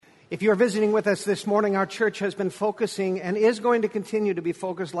If you're visiting with us this morning, our church has been focusing and is going to continue to be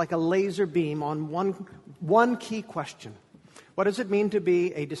focused like a laser beam on one key question. What does it mean to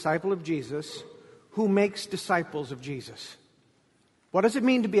be a disciple of Jesus who makes disciples of Jesus? What does it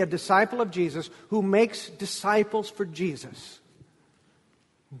mean to be a disciple of Jesus who makes disciples for Jesus?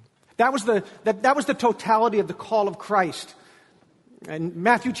 That was the totality of the call of Christ. In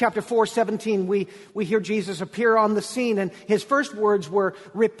Matthew chapter 4:17, we hear Jesus appear on the scene, and his first words were,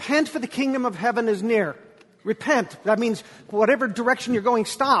 "Repent, for the kingdom of heaven is near." Repent. That means whatever direction you're going,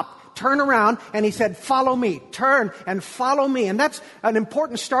 stop, turn around, and he said, "Follow me." Turn and follow me. And that's an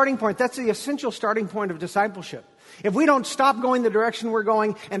important starting point. That's the essential starting point of discipleship. If we don't stop going the direction we're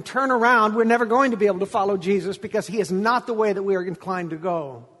going and turn around, we're never going to be able to follow Jesus, because he is not the way that we are inclined to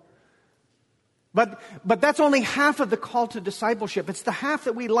go. But that's only half of the call to discipleship. It's the half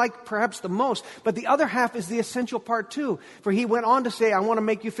that we like perhaps the most. But the other half is the essential part too. For he went on to say, "I want to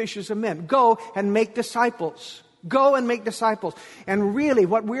make you fishers of men." Go and make disciples. Go and make disciples. And really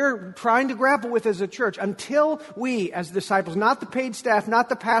what we're trying to grapple with as a church, until we as disciples, not the paid staff, not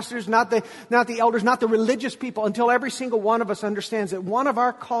the pastors, not the elders, not the religious people, until every single one of us understands that one of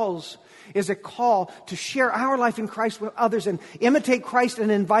our calls is a call to share our life in Christ with others and imitate Christ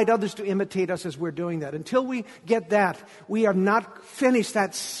and invite others to imitate us as we're doing that. Until we get that, we are not finished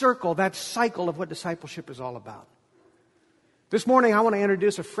that circle, that cycle of what discipleship is all about. This morning, I want to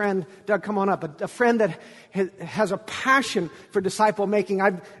introduce a friend. Doug, come on up. A friend that has a passion for disciple making.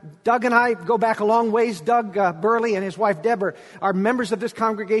 Doug and I go back a long ways. Doug Burley and his wife Deborah are members of this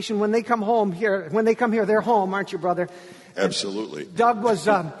congregation. When they come here, they're home, aren't you, brother? Absolutely. Doug was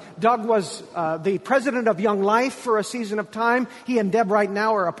the president of Young Life for a season of time. He and Deb right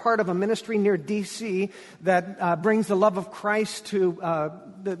now are a part of a ministry near D.C. that brings the love of Christ to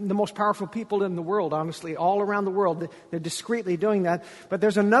the most powerful people in the world, honestly, all around the world. They're discreetly doing that. But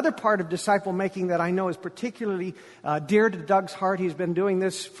there's another part of disciple making that I know is particularly dear to Doug's heart. He's been doing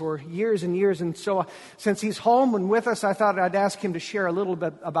this for years and years. And so since he's home and with us, I thought I'd ask him to share a little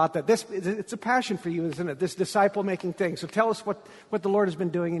bit about that. It's a passion for you, isn't it? This disciple making thing. So tell us what the Lord has been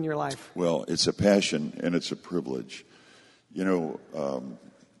doing in your life. Well, it's a passion and it's a privilege. You know,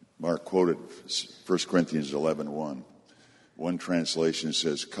 Mark quoted 1 Corinthians 11:1. One translation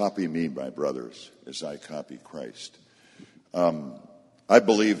says, "Copy me, my brothers, as I copy Christ." I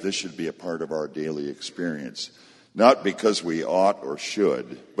believe this should be a part of our daily experience, not because we ought or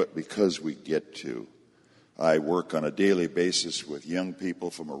should, but because we get to. I work on a daily basis with young people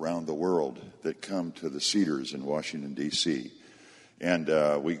from around the world that come to the Cedars in Washington, D.C. And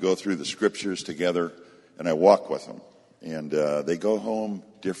we go through the scriptures together, and I walk with them. And they go home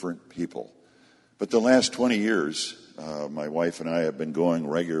different people. But the last 20 years, my wife and I have been going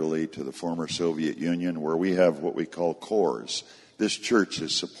regularly to the former Soviet Union, where we have what we call cores. This church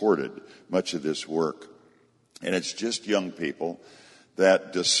has supported much of this work. And it's just young people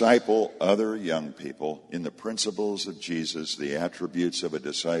that disciple other young people in the principles of Jesus, the attributes of a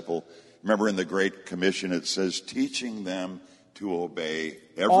disciple. Remember in the Great Commission it says, teaching them to obey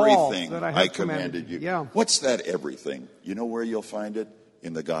everything that I commanded you. Yeah. What's that everything? You know where you'll find it?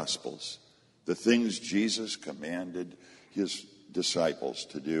 In the Gospels. The things Jesus commanded his disciples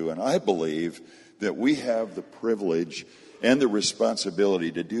to do. And I believe that we have the privilege and the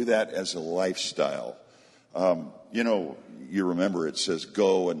responsibility to do that as a lifestyle. You remember it says,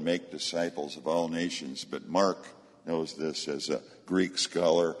 go and make disciples of all nations. But Mark knows this as a Greek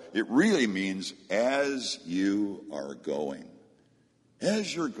scholar. It really means as you are going.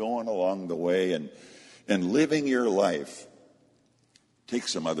 As you're going along the way and living your life, take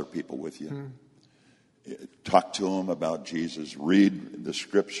some other people with you. Talk to them about Jesus. Read the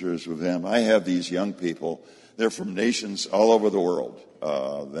scriptures with them. I have these young people. They're from nations all over the world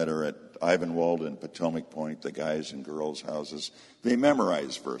that are at Ivanwald and Potomac Point, the guys and girls' houses. They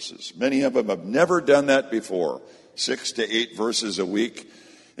memorize verses. Many of them have never done that before. 6 to 8 verses a week.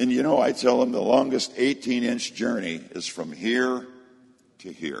 And I tell them the longest 18-inch journey is from here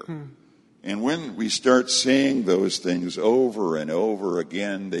to here. And when we start saying those things over and over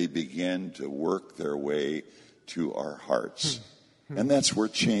again, they begin to work their way to our hearts. And that's where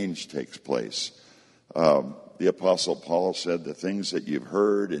change takes place. The Apostle Paul said, the things that you've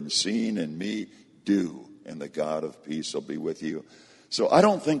heard and seen in me, do, and the God of peace will be with you. So I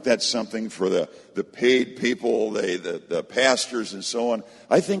don't think that's something for the paid people, the pastors and so on.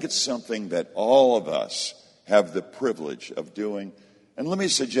 I think it's something that all of us have the privilege of doing. And let me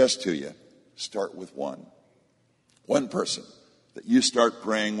suggest to you, start with one person that you start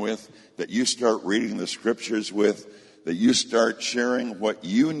praying with, that you start reading the scriptures with, that you start sharing what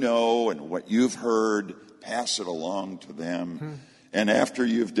you know and what you've heard, pass it along to them. And after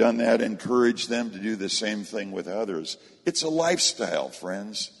you've done that, encourage them to do the same thing with others. It's a lifestyle,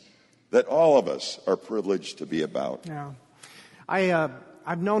 friends, that all of us are privileged to be about. Yeah.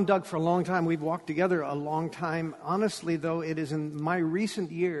 I've known Doug for a long time. We've walked together a long time. Honestly, though, it is in my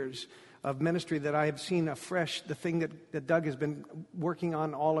recent years of ministry that I have seen afresh the thing that Doug has been working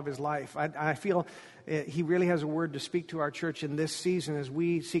on all of his life. I feel he really has a word to speak to our church in this season as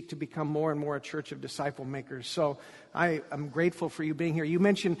we seek to become more and more a church of disciple makers. So I am grateful for you being here. You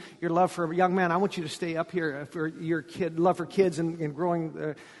mentioned your love for a young man. I want you to stay up here for your love for kids and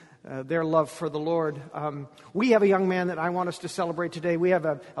growing their love for the Lord. We have a young man that I want us to celebrate today. We have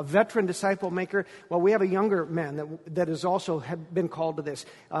a veteran disciple maker. Well, we have a younger man that has also been called to this.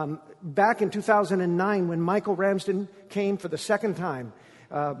 Back in 2009, when Michael Ramsden came for the second time,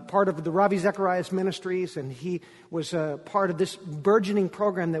 part of the Ravi Zacharias Ministries, and he was part of this burgeoning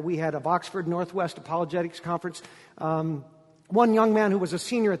program that we had of Oxford Northwest Apologetics Conference. One young man who was a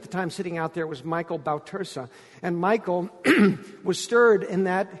senior at the time sitting out there was Michael Bautersa. And Michael was stirred in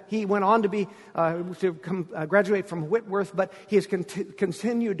that he went on to graduate from Whitworth, but he has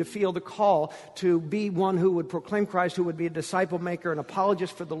continued to feel the call to be one who would proclaim Christ, who would be a disciple maker, an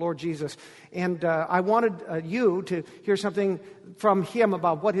apologist for the Lord Jesus. And I wanted you to hear something from him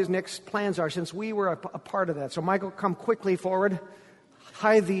about what his next plans are, since we were a part of that. So Michael, come quickly forward.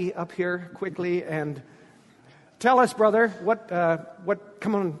 Hie thee up here quickly and tell us, brother,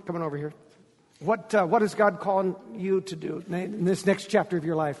 come on over here. What is God calling you to do in this next chapter of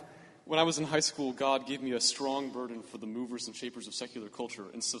your life? When I was in high school, God gave me a strong burden for the movers and shapers of secular culture.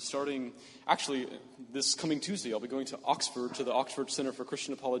 And so actually, this coming Tuesday, I'll be going to Oxford, to the Oxford Center for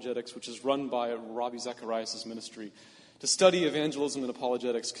Christian Apologetics, which is run by Ravi Zacharias' ministry, to study evangelism and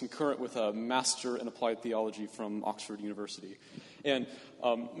apologetics concurrent with a master in applied theology from Oxford University. And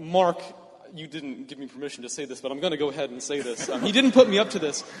Mark, you didn't give me permission to say this, but I'm going to go ahead and say this. He didn't put me up to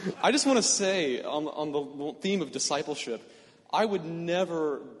this. I just want to say, on the theme of discipleship, I would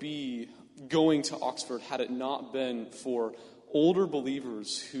never be going to Oxford had it not been for older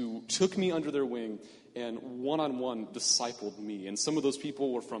believers who took me under their wing and one-on-one discipled me. And some of those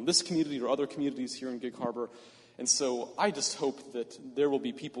people were from this community or other communities here in Gig Harbor. And so I just hope that there will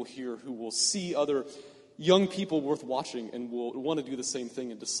be people here who will see other young people worth watching and will want to do the same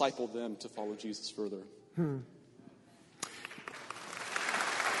thing and disciple them to follow Jesus further.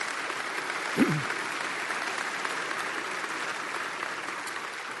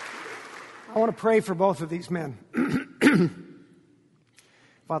 I want to pray for both of these men.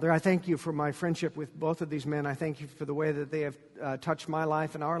 Father, I thank you for my friendship with both of these men. I thank you for the way that they have touched my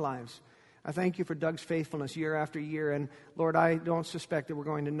life and our lives. I thank you for Doug's faithfulness year after year. And Lord, I don't suspect that we're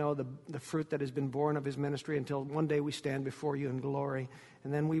going to know the fruit that has been born of his ministry until one day we stand before you in glory.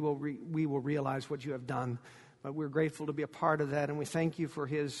 And then we will realize what you have done. But we're grateful to be a part of that. And we thank you for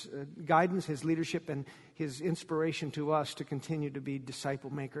his guidance, his leadership, and his inspiration to us to continue to be disciple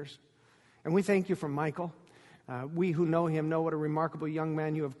makers. And we thank you for Michael. We who know him know what a remarkable young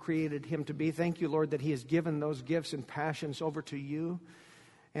man you have created him to be. Thank you, Lord, that he has given those gifts and passions over to you.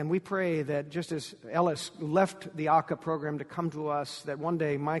 And we pray that just as Ellis left the ACA program to come to us, that one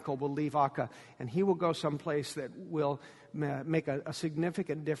day Michael will leave ACA and he will go someplace that will make a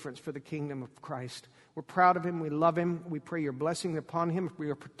significant difference for the kingdom of Christ. We're proud of him. We love him. We pray your blessing upon him,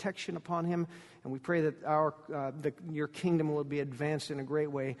 your protection upon him, and we pray that your kingdom will be advanced in a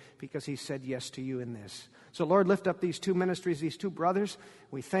great way because he said yes to you in this. So, Lord, lift up these two ministries, these two brothers.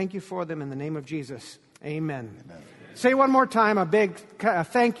 We thank you for them in the name of Jesus. Amen. Amen. Say one more time a big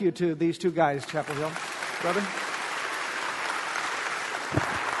thank you to these two guys, Chapel Hill. Brother?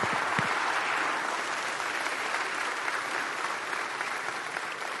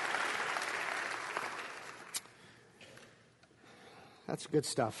 That's good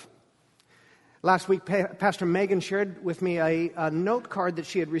stuff. Last week, Pastor Megan shared with me a note card that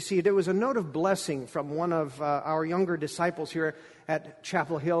she had received. It was a note of blessing from one of our younger disciples here at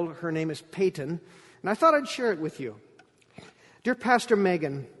Chapel Hill. Her name is Peyton. And I thought I'd share it with you. Dear Pastor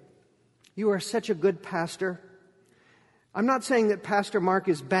Megan, you are such a good pastor. I'm not saying that Pastor Mark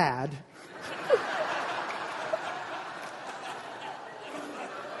is bad.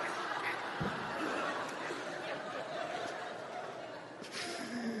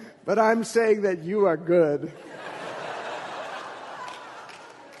 But I'm saying that you are good.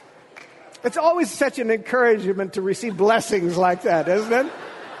 It's always such an encouragement to receive blessings like that, isn't it?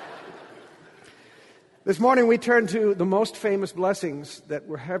 This morning we turn to the most famous blessings that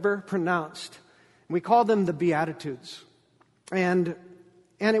were ever pronounced. We call them the Beatitudes. And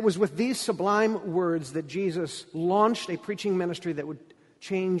it was with these sublime words that Jesus launched a preaching ministry that would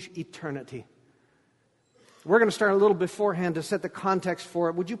change eternity. We're going to start a little beforehand to set the context for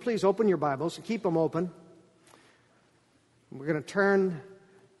it. Would you please open your Bibles and keep them open? We're going to turn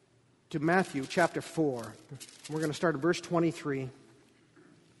to Matthew chapter 4. We're going to start at verse 23.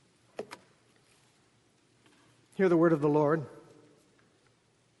 Hear the word of the Lord.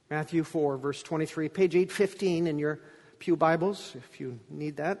 Matthew 4, verse 23, page 815 in your pew Bibles, if you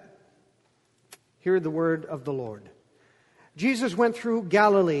need that. Hear the word of the Lord. Jesus went through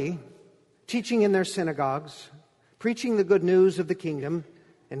Galilee, teaching in their synagogues, preaching the good news of the kingdom,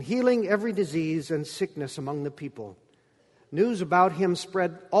 and healing every disease and sickness among the people. News about him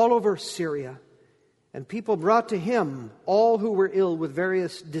spread all over Syria, and people brought to him all who were ill with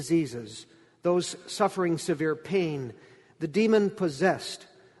various diseases, those suffering severe pain, the demon-possessed,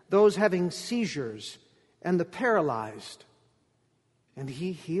 those having seizures, and the paralyzed, and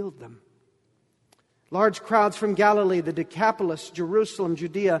he healed them. Large crowds from Galilee, the Decapolis, Jerusalem,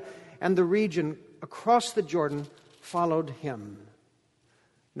 Judea, and the region across the Jordan followed him.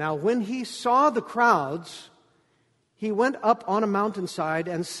 Now when he saw the crowds, he went up on a mountainside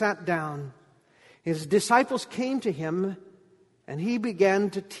and sat down. His disciples came to him, and he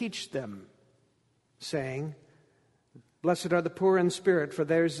began to teach them, saying, "Blessed are the poor in spirit, for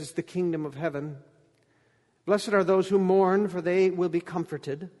theirs is the kingdom of heaven. Blessed are those who mourn, for they will be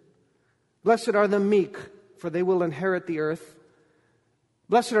comforted. Blessed are the meek, for they will inherit the earth.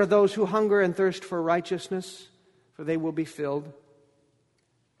 Blessed are those who hunger and thirst for righteousness, for they will be filled.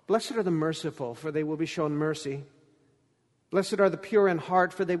 Blessed are the merciful, for they will be shown mercy. Blessed are the pure in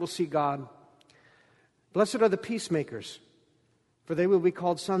heart, for they will see God. Blessed are the peacemakers, for they will be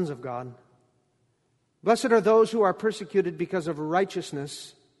called sons of God. Blessed are those who are persecuted because of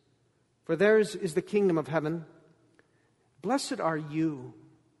righteousness, for theirs is the kingdom of heaven. Blessed are you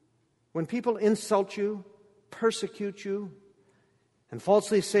when people insult you, persecute you, and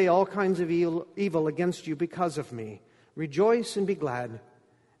falsely say all kinds of evil against you because of me. Rejoice and be glad,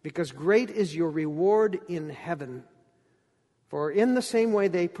 because great is your reward in heaven. For in the same way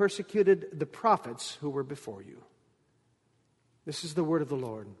they persecuted the prophets who were before you." This is the word of the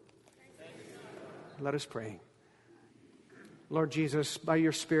Lord. Let us pray. Lord Jesus, by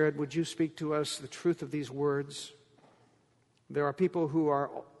your Spirit, would you speak to us the truth of these words? There are people who are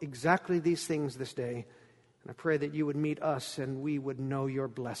exactly these things this day, and I pray that you would meet us and we would know your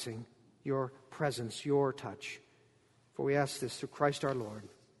blessing, your presence, your touch. For we ask this through Christ our Lord.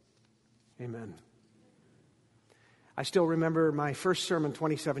 Amen. I still remember my first sermon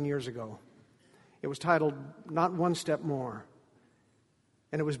 27 years ago. It was titled, "Not One Step More."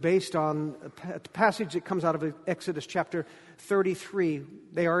 And it was based on a passage that comes out of Exodus chapter 33.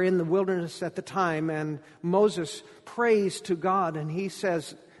 They are in the wilderness at the time, and Moses prays to God, and he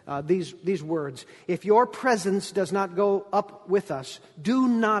says these words, "If your presence does not go up with us, do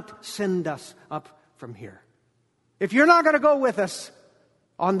not send us up from here." If you're not going to go with us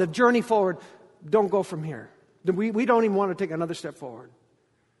on the journey forward, don't go from here. We don't even want to take another step forward.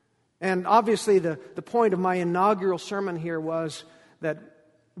 And obviously the point of my inaugural sermon here was that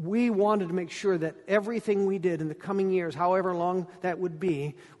we wanted to make sure that everything we did in the coming years, however long that would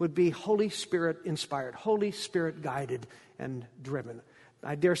be Holy Spirit inspired, Holy Spirit guided and driven.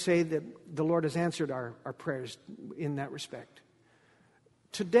 I dare say that the Lord has answered our prayers in that respect.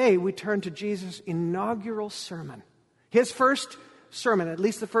 Today we turn to Jesus' inaugural sermon. His first sermon, at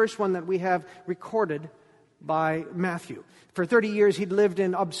least the first one that we have recorded by Matthew. For 30 years he'd lived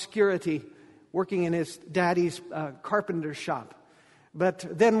in obscurity, working in his daddy's carpenter shop. But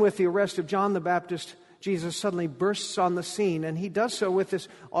then with the arrest of John the Baptist, Jesus suddenly bursts on the scene, and he does so with this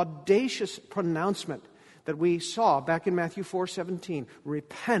audacious pronouncement that we saw back in Matthew 4:17.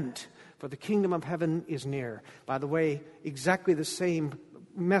 Repent, for the kingdom of heaven is near. By the way, exactly the same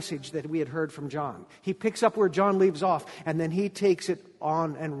message that we had heard from John. He picks up where John leaves off, and then he takes it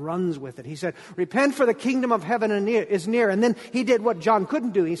on and runs with it. He said, "Repent, for the kingdom of heaven is near." And then he did what John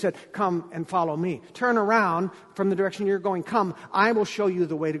couldn't do. He said, "Come and follow me. Turn around from the direction you're going. Come, I will show you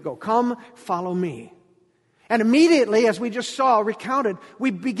the way to go. Come, follow me." And immediately, as we just saw recounted,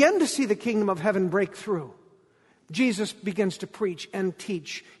 we begin to see the kingdom of heaven break through. Jesus begins to preach and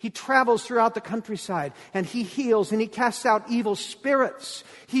teach. He travels throughout the countryside, and he heals, and he casts out evil spirits.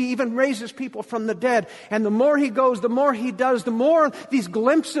 He even raises people from the dead. And the more he goes, the more he does, the more these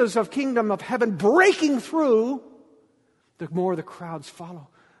glimpses of kingdom of heaven breaking through, the more the crowds follow.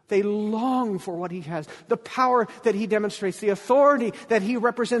 They long for what he has, the power that he demonstrates, the authority that he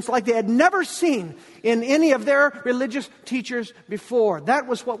represents like they had never seen in any of their religious teachers before. That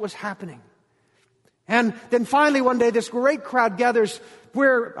was what was happening. And then finally one day this great crowd gathers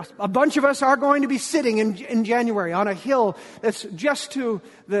where a bunch of us are going to be sitting in January on a hill that's just to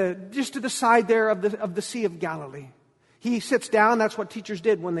the side there of the Sea of Galilee. He sits down. That's what teachers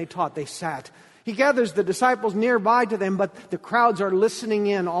did when they taught. They sat. He gathers the disciples nearby to them, but the crowds are listening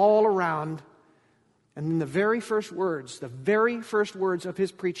in all around. And then the very first words of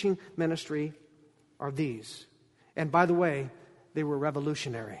his preaching ministry are these. And by the way, they were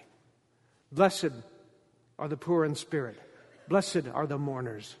revolutionary. Blessed are the poor in spirit. Blessed are the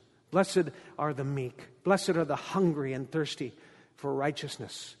mourners. Blessed are the meek. Blessed are the hungry and thirsty for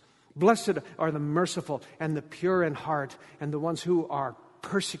righteousness. Blessed are the merciful and the pure in heart, and the ones who are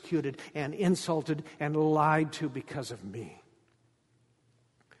persecuted and insulted and lied to because of me.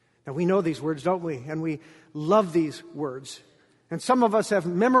 Now we know these words, don't we? And we love these words. And some of us have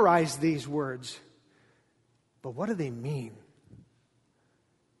memorized these words. But what do they mean?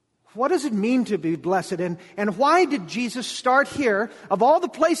 What does it mean to be blessed? And why did Jesus start here? Of all the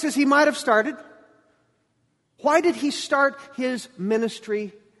places he might have started, why did he start his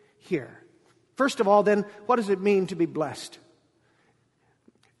ministry here? First of all, then, what does it mean to be blessed?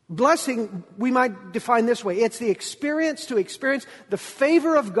 Blessing, we might define this way. It's the experience the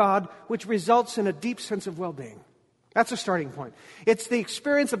favor of God, which results in a deep sense of well-being. That's a starting point. It's the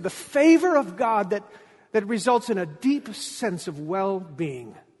experience of the favor of God that results in a deep sense of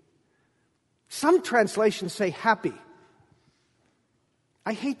well-being. Some translations say happy.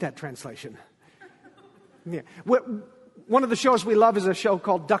 I hate that translation. Yeah. One of the shows we love is a show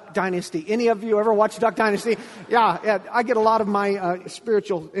called Duck Dynasty. Any of you ever watch Duck Dynasty? Yeah, I get a lot of my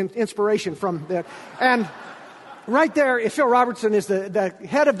spiritual inspiration from that. And right there, Phil Robertson is the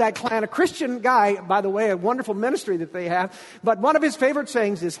head of that clan, a Christian guy, by the way, a wonderful ministry that they have. But one of his favorite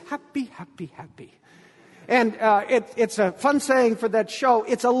sayings is happy, happy, happy. And it's a fun saying for that show.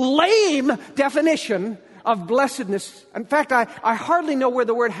 It's a lame definition of blessedness. In fact, I hardly know where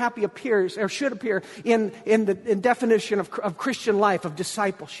the word happy appears or should appear in definition of Christian life, of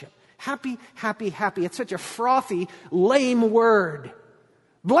discipleship. Happy, happy, happy. It's such a frothy, lame word.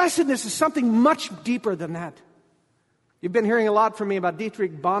 Blessedness is something much deeper than that. You've been hearing a lot from me about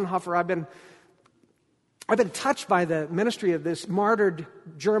Dietrich Bonhoeffer. I've been touched by the ministry of this martyred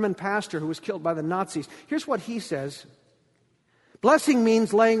German pastor who was killed by the Nazis. Here's what he says. Blessing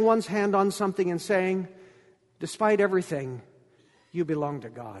means laying one's hand on something and saying, despite everything, you belong to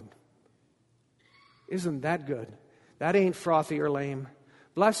God. Isn't that good? That ain't frothy or lame.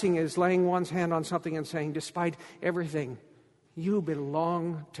 Blessing is laying one's hand on something and saying, despite everything, you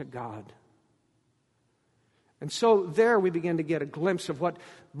belong to God. And so there we begin to get a glimpse of what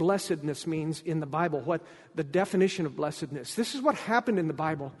blessedness means in the Bible, what the definition of blessedness. This is what happened in the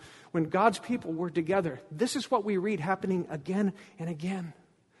Bible when God's people were together. This is what we read happening again and again.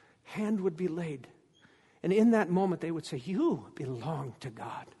 Hand would be laid. And in that moment they would say, you belong to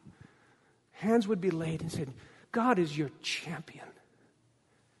God. Hands would be laid and said, God is your champion.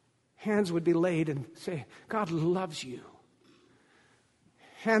 Hands would be laid and say, God loves you.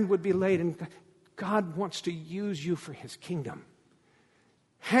 Hand would be laid and God wants to use you for His kingdom.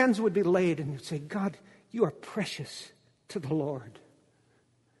 Hands would be laid and you'd say, God, you are precious to the Lord.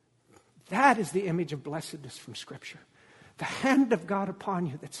 That is the image of blessedness from Scripture. The hand of God upon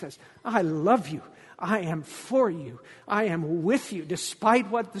you that says, I love you. I am for you. I am with you,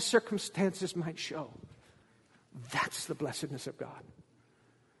 despite what the circumstances might show. That's the blessedness of God.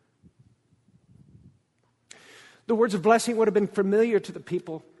 The words of blessing would have been familiar to the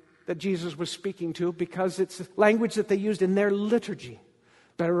people that Jesus was speaking to because it's language that they used in their liturgy.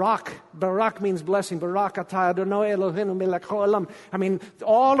 Barak. Barak means blessing. Barak atah Adonai Eloheinu melech haolam. I mean,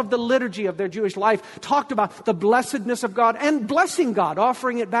 all of the liturgy of their Jewish life talked about the blessedness of God and blessing God,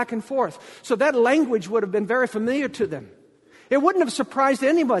 offering it back and forth. So that language would have been very familiar to them. It wouldn't have surprised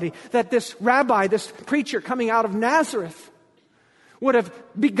anybody that this rabbi, this preacher coming out of Nazareth, would have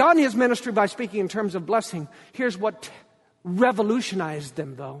begun his ministry by speaking in terms of blessing. Here's what revolutionized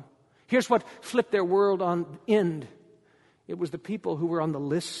them, though. Here's what flipped their world on end. It was the people who were on the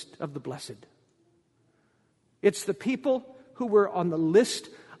list of the blessed. It's the people who were on the list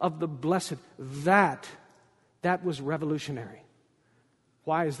of the blessed. That was revolutionary.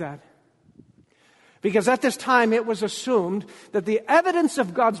 Why is that? Because at this time it was assumed that the evidence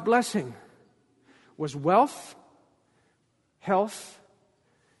of God's blessing was wealth, health,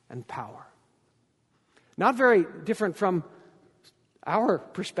 and power. Not very different from our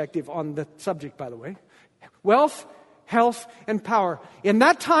perspective on the subject, by the way. Wealth, health, and power. In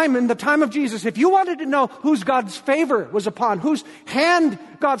that time, in the time of Jesus, if you wanted to know whose God's favor was upon, whose head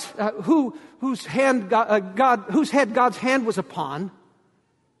God's hand was upon,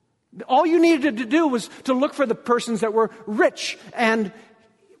 All you needed to do was to look for the persons that were rich and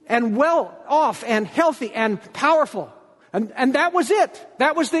well off and healthy and powerful. And that was it.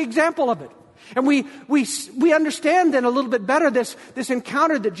 That was the example of it. And we understand then a little bit better this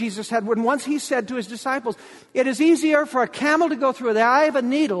encounter that Jesus had when once he said to his disciples, it is easier for a camel to go through the eye of a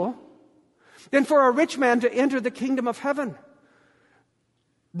needle than for a rich man to enter the kingdom of heaven.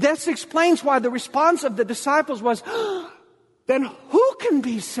 This explains why the response of the disciples was, then who can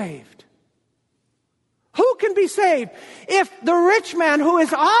be saved? Who can be saved? If the rich man, who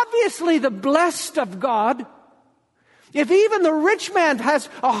is obviously the blessed of God, if even the rich man has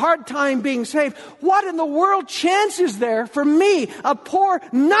a hard time being saved, what in the world chance is there for me, a poor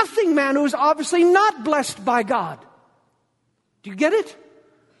nothing man who is obviously not blessed by God? Do you get it?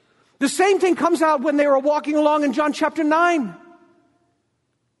 The same thing comes out when they were walking along in John chapter 9.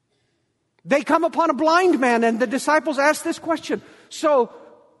 They come upon a blind man and the disciples ask this question. So,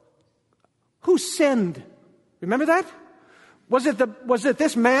 who sinned? Remember that? Was it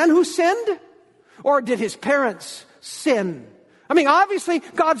this man who sinned? Or did his parents sin? I mean, obviously,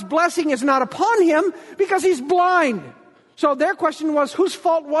 God's blessing is not upon him because he's blind. So their question was, whose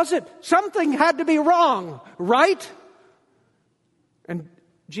fault was it? Something had to be wrong, right? And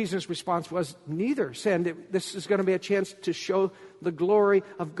Jesus' response was, neither sinned. This is going to be a chance to show the glory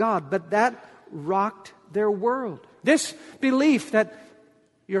of God. But that rocked their world. This belief that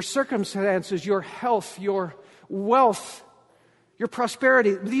your circumstances, your health, your wealth, your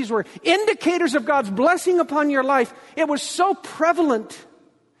prosperity, these were indicators of God's blessing upon your life. It was so prevalent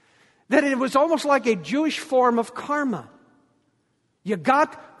that it was almost like a Jewish form of karma. You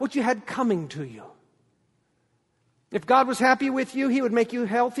got what you had coming to you. If God was happy with you, He would make you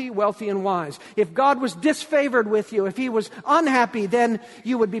healthy, wealthy, and wise. If God was disfavored with you, if He was unhappy, then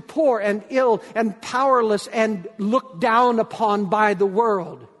you would be poor and ill and powerless and looked down upon by the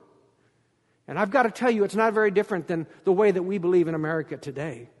world. And I've got to tell you, it's not very different than the way that we believe in America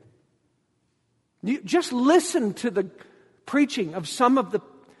today. You just listen to the preaching of some of the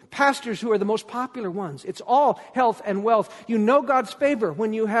pastors who are the most popular ones. It's all health and wealth. You know God's favor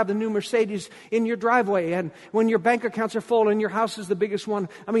when you have the new Mercedes in your driveway and when your bank accounts are full and your house is the biggest one.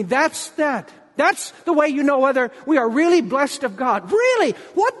 I mean, that's that. That's the way you know whether we are really blessed of God. Really?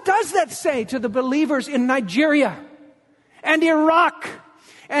 What does that say to the believers in Nigeria and Iraq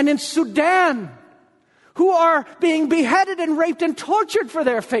and in Sudan who are being beheaded and raped and tortured for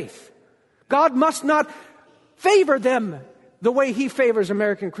their faith? God must not favor them the way He favors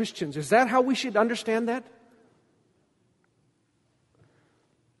American Christians. Is that how we should understand that?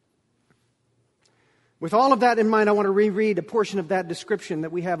 With all of that in mind, I want to reread a portion of that description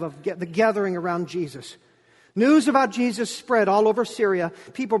that we have of the gathering around Jesus. News about Jesus spread all over Syria.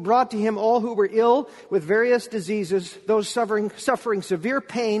 People brought to Him all who were ill with various diseases, those suffering severe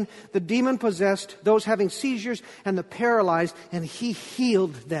pain, the demon-possessed, those having seizures, and the paralyzed, and He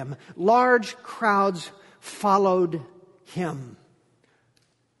healed them. Large crowds followed Him.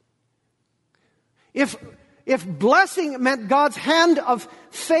 If blessing meant God's hand of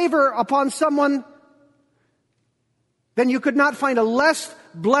favor upon someone, then you could not find a less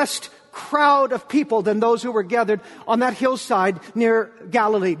blessed crowd of people than those who were gathered on that hillside near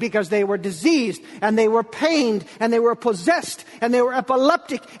Galilee, because they were diseased and they were pained and they were possessed and they were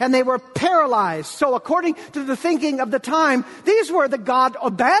epileptic and they were paralyzed. So according to the thinking of the time, these were the God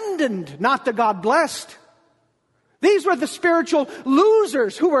abandoned, not the God blessed. These were the spiritual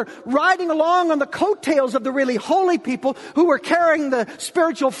losers who were riding along on the coattails of the really holy people who were carrying the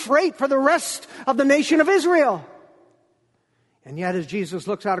spiritual freight for the rest of the nation of Israel. And yet, as Jesus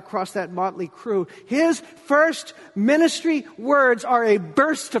looks out across that motley crew, His first ministry words are a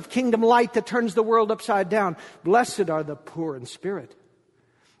burst of kingdom light that turns the world upside down. Blessed are the poor in spirit.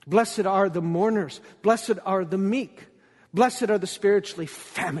 Blessed are the mourners. Blessed are the meek. Blessed are the spiritually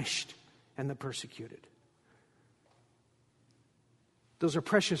famished and the persecuted. Those are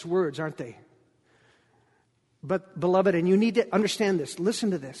precious words, aren't they? But, beloved, and you need to understand this.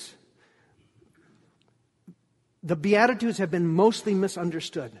 Listen to this. The Beatitudes have been mostly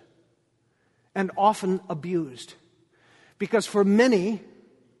misunderstood and often abused, because for many,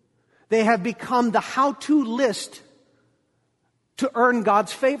 they have become the how-to list to earn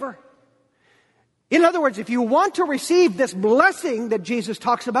God's favor. In other words, if you want to receive this blessing that Jesus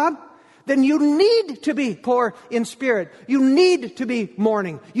talks about, then you need to be poor in spirit. You need to be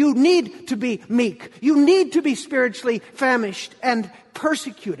mourning. You need to be meek. You need to be spiritually famished and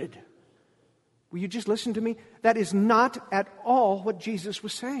persecuted. Will you just listen to me? That is not at all what Jesus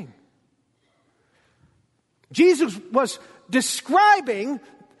was saying. Jesus was describing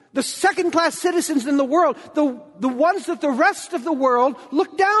The second-class citizens in the world, the ones that the rest of the world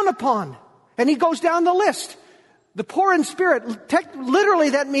look down upon. And he goes down the list. The poor in spirit, literally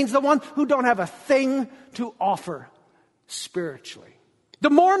that means the ones who don't have a thing to offer spiritually. The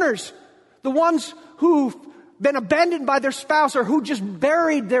mourners, the ones who've been abandoned by their spouse or who just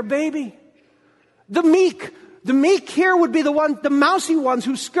buried their baby. The meek here would be the mousy ones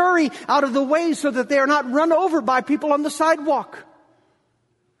who scurry out of the way so that they are not run over by people on the sidewalk.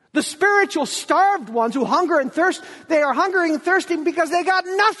 The spiritual starved ones who hunger and thirst, they are hungering and thirsting because they got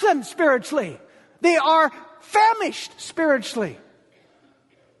nothing spiritually. They are famished spiritually.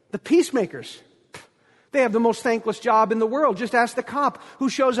 The peacemakers, they have the most thankless job in the world. Just ask the cop who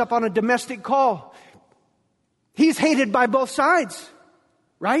shows up on a domestic call. He's hated by both sides,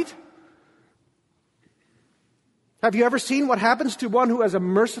 right? Have you ever seen what happens to one who has a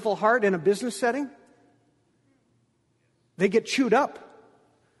merciful heart in a business setting? They get chewed up.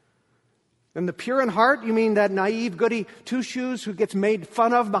 And the pure in heart, you mean that naive goody two-shoes who gets made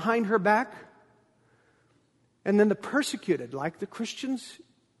fun of behind her back? And then the persecuted, like the Christians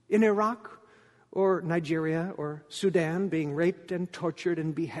in Iraq or Nigeria or Sudan, being raped and tortured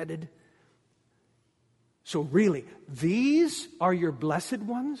and beheaded. So really, these are your blessed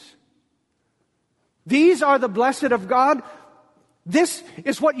ones? These are the blessed of God? This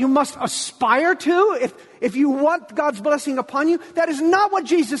is what you must aspire to if you want God's blessing upon you? That is not what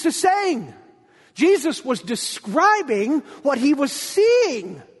Jesus is saying. Jesus was describing what he was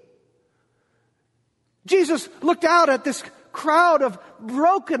seeing. Jesus looked out at this crowd of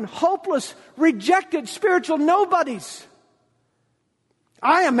broken, hopeless, rejected spiritual nobodies.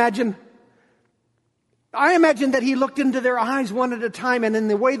 I imagine that he looked into their eyes one at a time, and in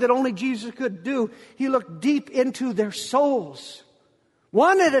the way that only Jesus could do, he looked deep into their souls,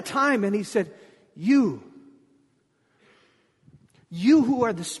 one at a time, and he said, you who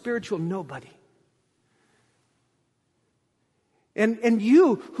are the spiritual nobody, and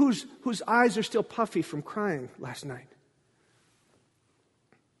you whose eyes are still puffy from crying last night,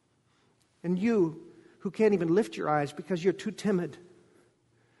 and you who can't even lift your eyes because you're too timid,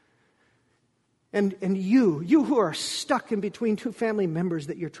 and you who are stuck in between two family members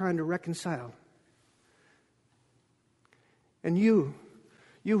that you're trying to reconcile, and you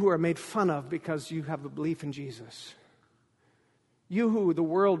who are made fun of because you have a belief in Jesus, you who the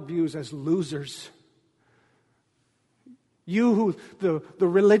world views as losers, you who the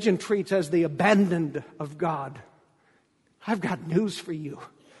religion treats as the abandoned of God, I've got news for you.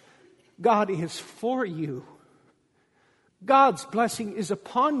 God is for you. God's blessing is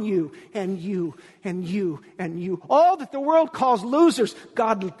upon you and you and you and you. All that the world calls losers,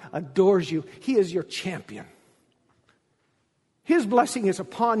 God adores you. He is your champion. His blessing is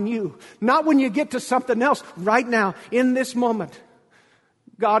upon you. Not when you get to something else. Right now, in this moment,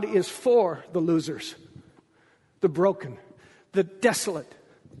 God is for the losers, the broken, the desolate,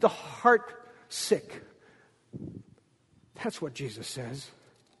 the heart sick. That's what Jesus says.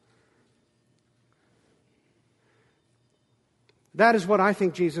 That is what I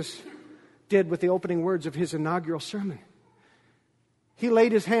think Jesus did with the opening words of his inaugural sermon. He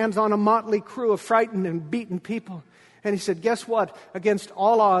laid his hands on a motley crew of frightened and beaten people. And he said, guess what? Against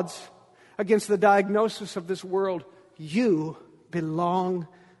all odds, against the diagnosis of this world, you belong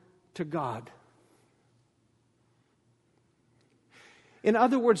to God. In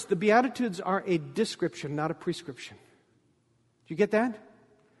other words, the Beatitudes are a description, not a prescription. Do you get that?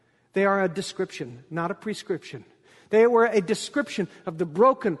 They are a description, not a prescription. They were a description of the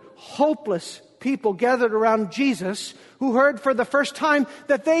broken, hopeless people gathered around Jesus who heard for the first time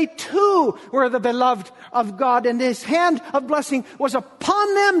that they too were the beloved of God, and his hand of blessing was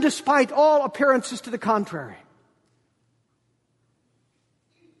upon them despite all appearances to the contrary.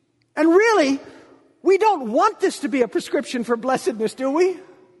 And really, we don't want this to be a prescription for blessedness, do we?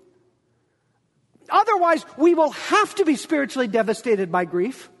 Otherwise, we will have to be spiritually devastated by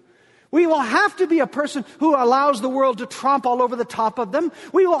grief. We will have to be a person who allows the world to tromp all over the top of them.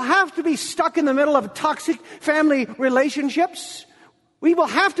 We will have to be stuck in the middle of toxic family relationships. We will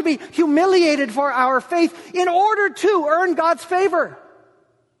have to be humiliated for our faith in order to earn God's favor.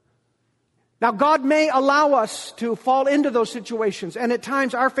 Now, God may allow us to fall into those situations, and at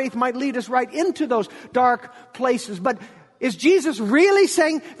times our faith might lead us right into those dark places. But is Jesus really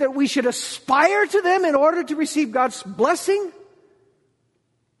saying that we should aspire to them in order to receive God's blessing?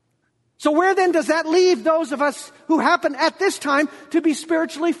 So where then does that leave those of us who happen at this time to be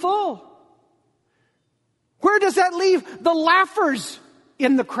spiritually full? Where does that leave the laughers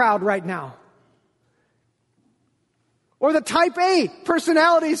in the crowd right now? Or the type A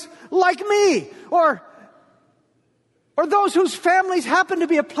personalities like me? Or Or those whose families happen to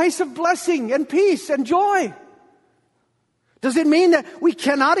be a place of blessing and peace and joy? Does it mean that we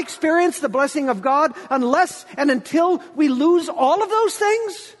cannot experience the blessing of God unless and until we lose all of those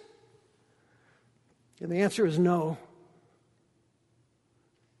things? And the answer is no.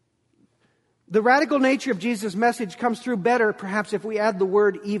 The radical nature of Jesus' message comes through better, perhaps, if we add the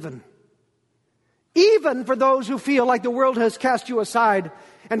word even. Even for those who feel like the world has cast you aside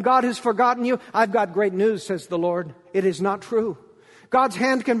and God has forgotten you. I've got great news, says the Lord. It is not true. God's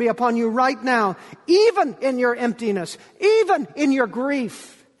hand can be upon you right now, even in your emptiness, even in your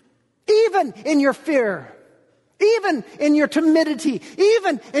grief, even in your fear, even in your timidity,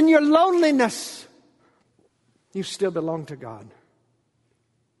 even in your loneliness. You still belong to God.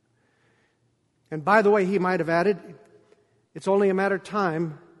 And by the way, he might have added, it's only a matter of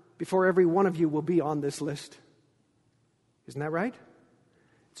time before every one of you will be on this list. Isn't that right?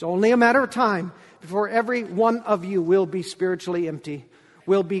 It's only a matter of time before every one of you will be spiritually empty,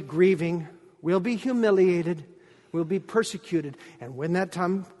 will be grieving, will be humiliated, will be persecuted. And when that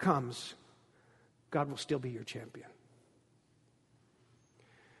time comes, God will still be your champion.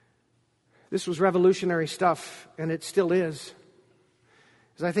 This was revolutionary stuff, and it still is.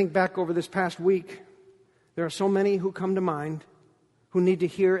 As I think back over this past week, there are so many who come to mind who need to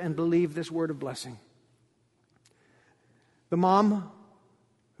hear and believe this word of blessing. The mom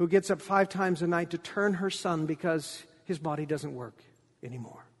who gets up 5 times a night to turn her son because his body doesn't work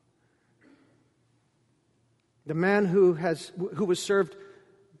anymore. The man who was served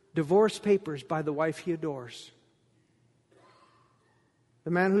divorce papers by the wife he adores.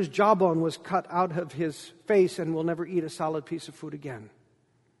 The man whose jawbone was cut out of his face and will never eat a solid piece of food again.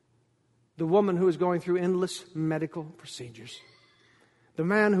 The woman who is going through endless medical procedures. The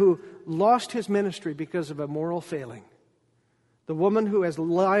man who lost his ministry because of a moral failing. The woman who has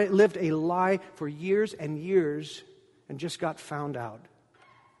lived a lie for years and years and just got found out.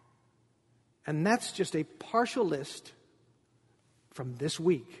 And that's just a partial list from this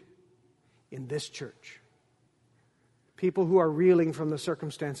week in this church. People who are reeling from the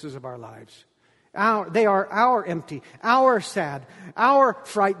circumstances of our lives. They are our empty, our sad, our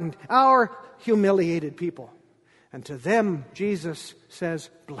frightened, our humiliated people. And to them, Jesus says,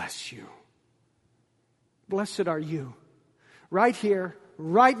 bless you. Blessed are you. Right here,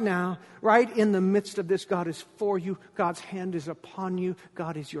 right now, right in the midst of this, God is for you. God's hand is upon you.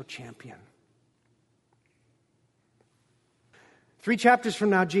 God is your champion. 3 chapters from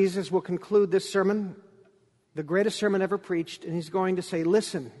now, Jesus will conclude this sermon, the greatest sermon ever preached, and he's going to say,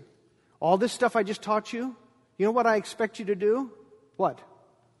 listen, all this stuff I just taught you, you know what I expect you to do? What?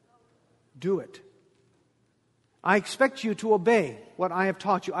 Do it. I expect you to obey what I have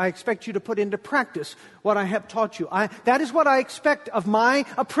taught you. I expect you to put into practice what I have taught you. That is what I expect of my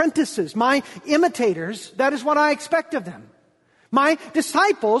apprentices, my imitators. That is what I expect of them. My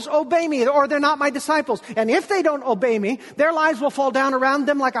disciples obey me, or they're not my disciples. And if they don't obey me, their lives will fall down around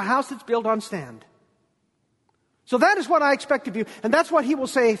them like a house that's built on sand. So that is what I expect of you. And that's what he will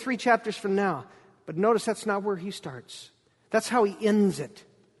say 3 chapters from now. But notice that's not where he starts. That's how he ends it.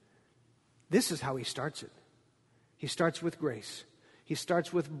 This is how he starts it. He starts with grace. He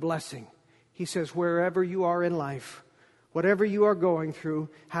starts with blessing. He says, wherever you are in life, whatever you are going through,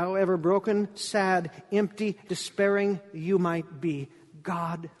 however broken, sad, empty, despairing you might be,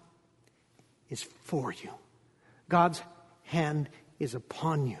 God is for you. God's hand is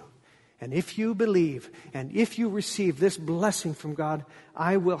upon you. And if you believe and if you receive this blessing from God,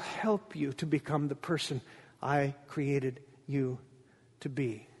 I will help you to become the person I created you to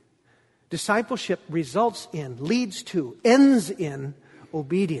be. Discipleship results in, leads to, ends in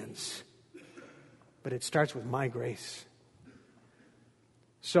obedience. But it starts with my grace.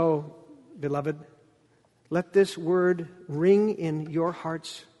 So, beloved, let this word ring in your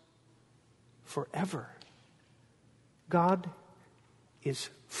hearts forever. God is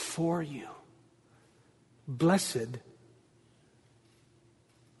for you. Blessed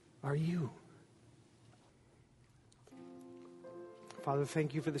are you. Father,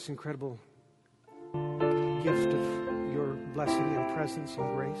 thank you for this incredible gift of your blessing and presence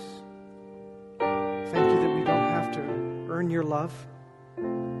and grace. Thank you that we don't have to earn your love,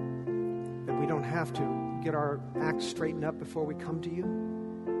 that we don't have to get our act straightened up before we come to you.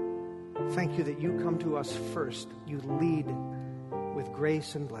 Thank you that you come to us first. You lead with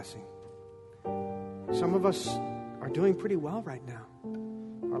grace and blessing. Some of us are doing pretty well right now.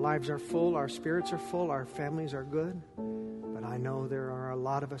 Our lives are full, our spirits are full, our families are good. But I know there are a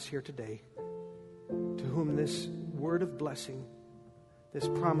lot of us here today to whom this word of blessing, this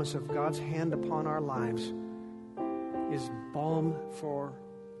promise of God's hand upon our lives is balm for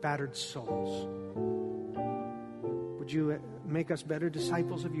battered souls. Would would you make us better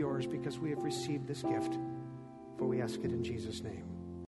disciples of yours because we have received this gift? For we ask it in Jesus' name.